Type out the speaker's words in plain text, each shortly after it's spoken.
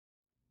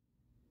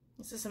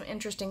This is some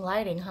interesting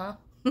lighting, huh?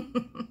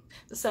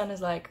 The sun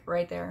is like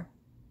right there.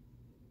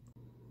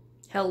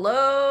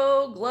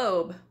 Hello,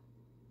 globe.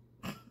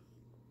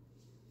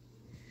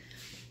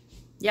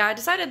 Yeah, I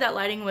decided that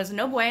lighting was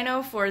no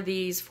bueno for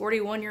these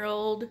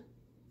 41-year-old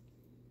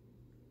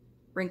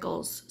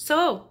wrinkles.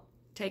 So,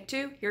 take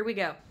two, here we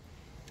go.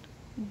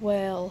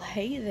 Well,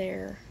 hey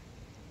there.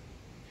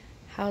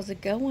 How's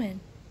it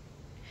going?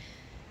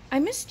 I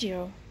missed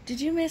you.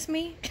 Did you miss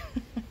me?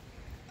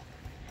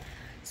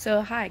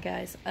 So, hi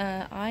guys.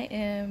 I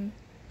am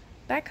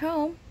back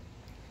home,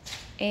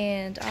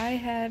 and I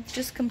have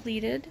just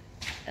completed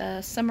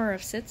a summer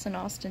of sits in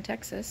Austin,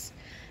 Texas,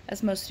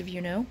 as most of you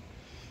know.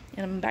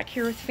 And I'm back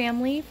here with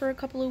family for a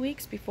couple of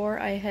weeks before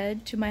I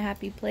head to my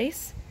happy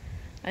place.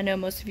 I know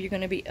most of you are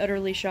going to be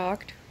utterly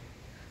shocked.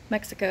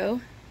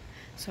 Mexico.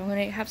 So I'm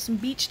going to have some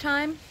beach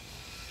time.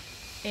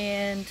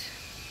 And,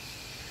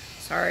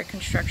 sorry,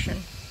 construction.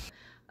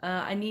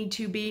 I need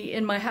to be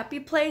in my happy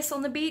place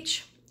on the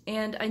beach.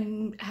 And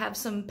I have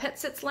some pet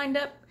sits lined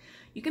up.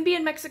 You can be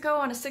in Mexico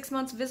on a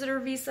 6-month visitor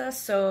visa,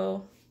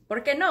 so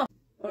 ¿por qué no?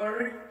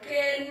 ¿Por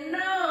qué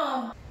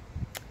no?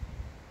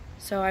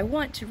 So I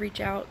want to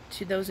reach out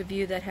to those of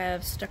you that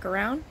have stuck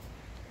around.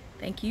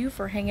 Thank you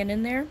for hanging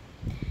in there.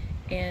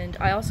 And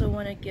I also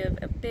want to give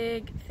a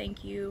big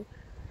thank you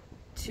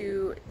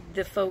to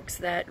the folks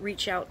that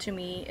reach out to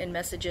me in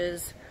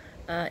messages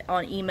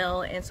on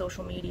email and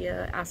social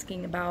media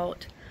asking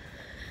about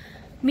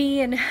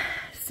me and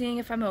seeing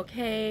if I'm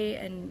okay,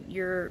 and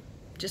your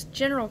just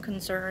general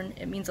concern.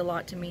 It means a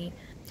lot to me.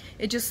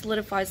 It just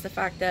solidifies the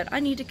fact that I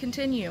need to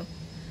continue.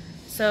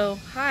 So,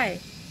 hi.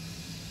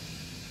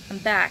 I'm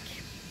back.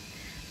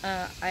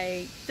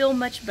 I feel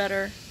much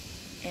better,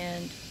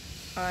 and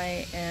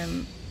I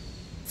am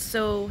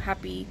so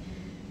happy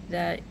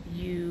that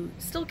you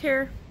still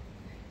care.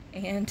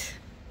 And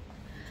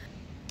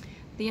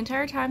the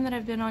entire time that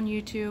I've been on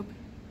YouTube,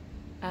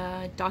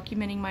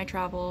 documenting my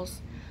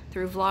travels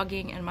through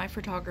vlogging and my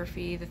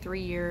photography, the 3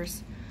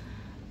 years,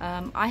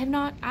 I have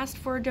not asked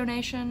for a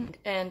donation,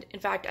 and in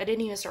fact I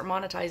didn't even start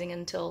monetizing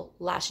until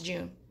last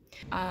June.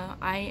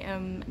 I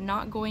am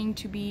not going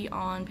to be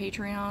on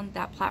Patreon.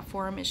 That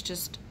platform is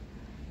just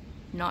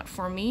not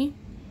for me,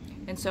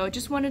 and so I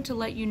just wanted to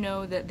let you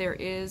know that there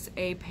is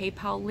a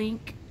PayPal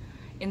link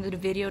in the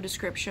video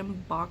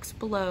description box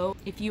below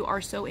if you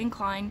are so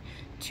inclined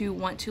to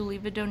want to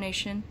leave a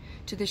donation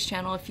to this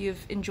channel. If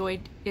you've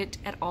enjoyed it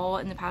at all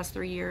in the past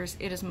 3 years,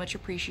 it is much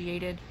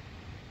appreciated.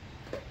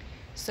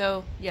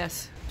 So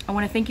yes, I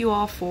want to thank you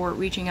all for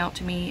reaching out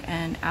to me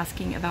and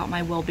asking about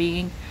my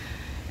well-being,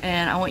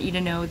 and I want you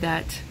to know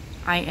that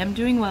I am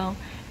doing well,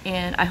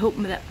 and I hope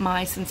that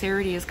my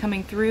sincerity is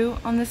coming through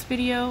on this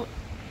video,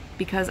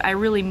 because I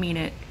really mean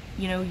it.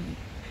 You know,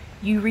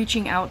 you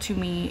reaching out to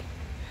me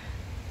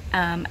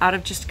out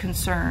of just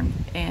concern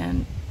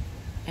and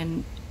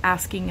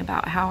asking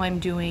about how I'm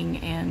doing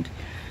and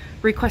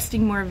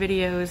requesting more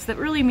videos, that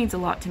really means a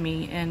lot to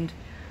me, and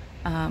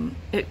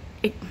it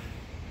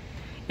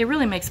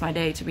really makes my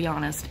day, to be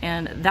honest.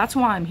 And that's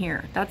why I'm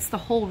here. That's the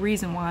whole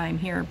reason why I'm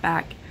here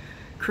back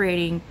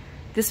creating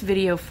this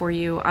video for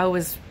you. I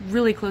was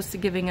really close to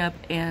giving up,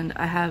 and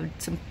I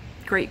had some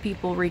great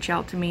people reach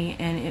out to me,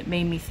 and it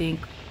made me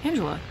think,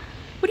 Angela,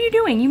 what are you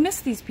doing? You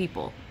miss these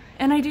people.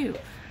 And I do.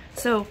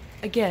 So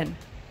again,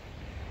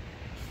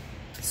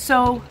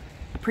 so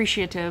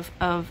appreciative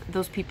of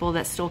those people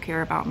that still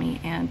care about me,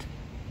 and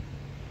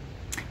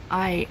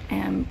I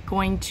am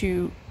going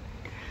to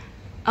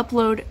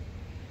upload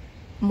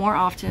more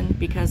often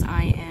because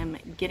I am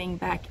getting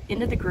back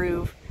into the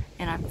groove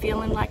and I'm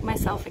feeling like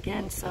myself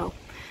again. So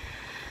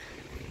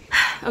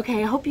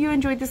okay, I hope you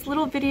enjoyed this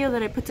little video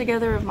that I put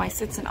together of my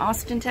sits in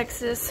Austin,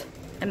 Texas.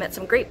 I met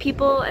some great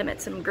people, I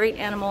met some great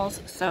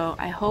animals, so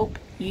I hope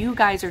you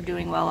guys are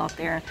doing well out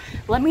there.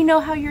 Let me know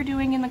how you're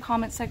doing in the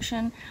comment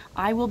section.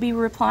 I will be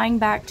replying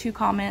back to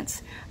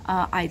comments.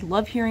 I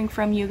love hearing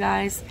from you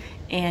guys,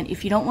 and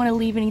if you don't want to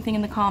leave anything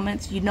in the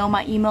comments, you know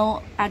my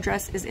email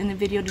address is in the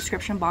video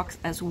description box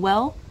as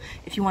well.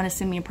 If you want to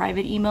send me a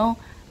private email,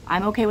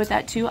 I'm okay with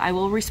that too. I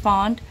will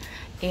respond,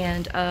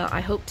 and I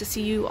hope to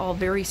see you all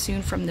very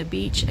soon from the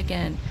beach.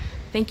 Again,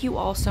 thank you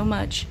all so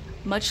much.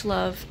 Much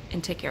love,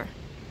 and take care.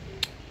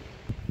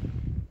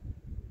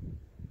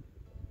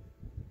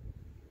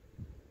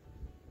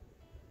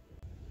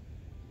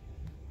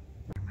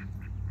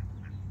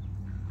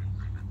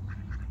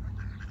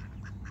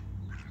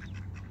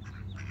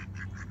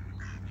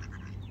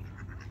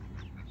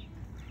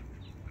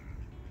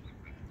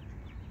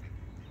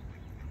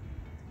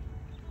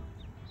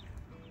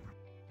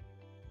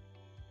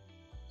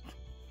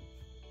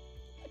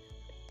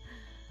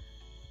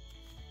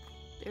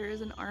 There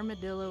is an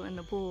armadillo in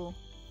the pool.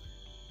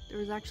 There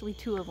was actually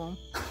 2 of them.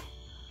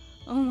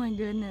 Oh my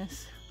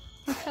goodness.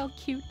 Look how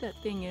cute that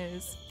thing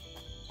is.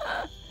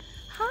 Hi.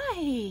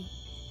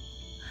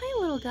 Hi,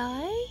 little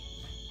guy.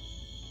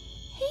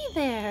 Hey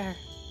there.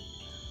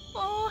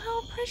 Oh,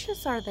 how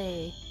precious are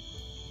they?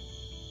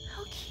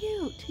 How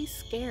cute. He's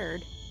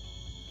scared.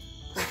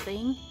 Poor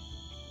thing.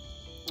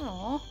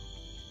 Aw.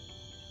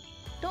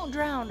 Don't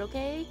drown,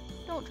 okay?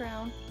 Don't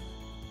drown.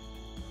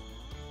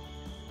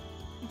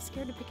 I'm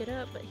scared to pick it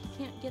up, but he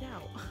can't get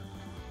out.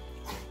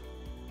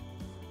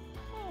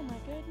 Oh my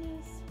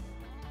goodness.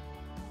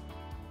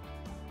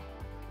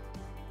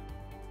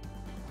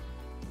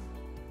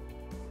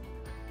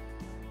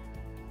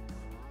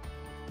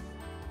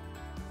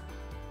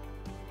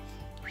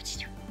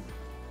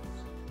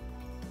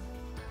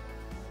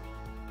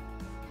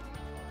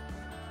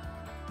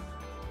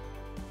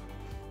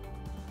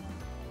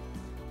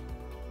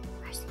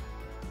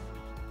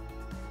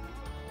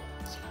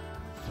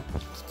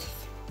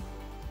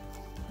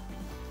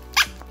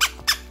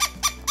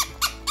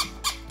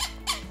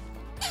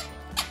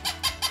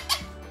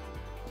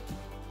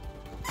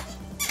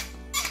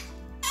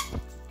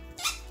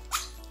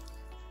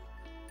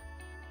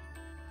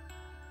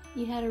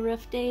 You had a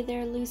rough day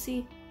there,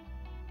 Lucy?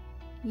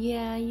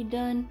 Yeah, you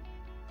done?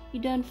 You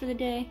done for the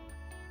day?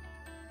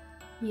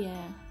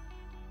 Yeah.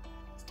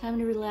 It's time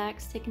to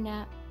relax, take a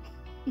nap.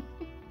 She's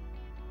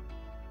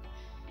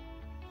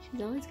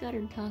always got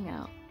her tongue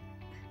out.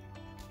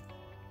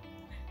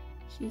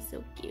 She's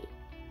so cute.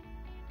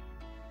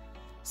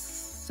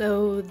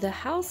 So the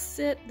house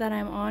sit that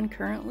I'm on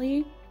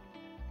currently,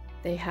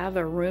 they have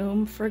a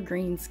room for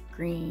green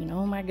screen.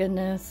 Oh my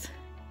goodness.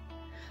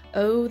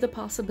 Oh, the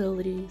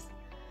possibilities.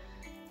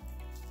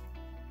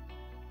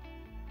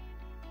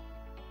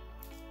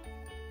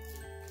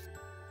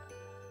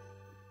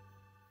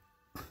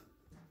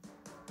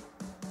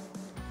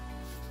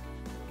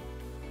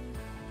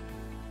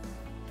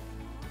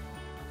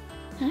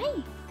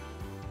 Hi.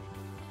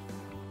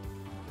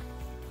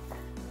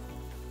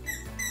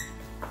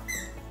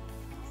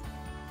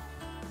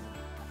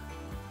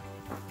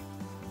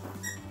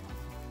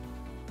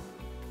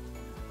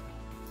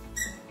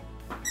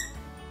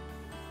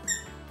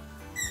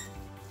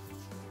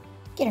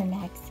 Get her,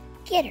 Max.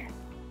 Get her.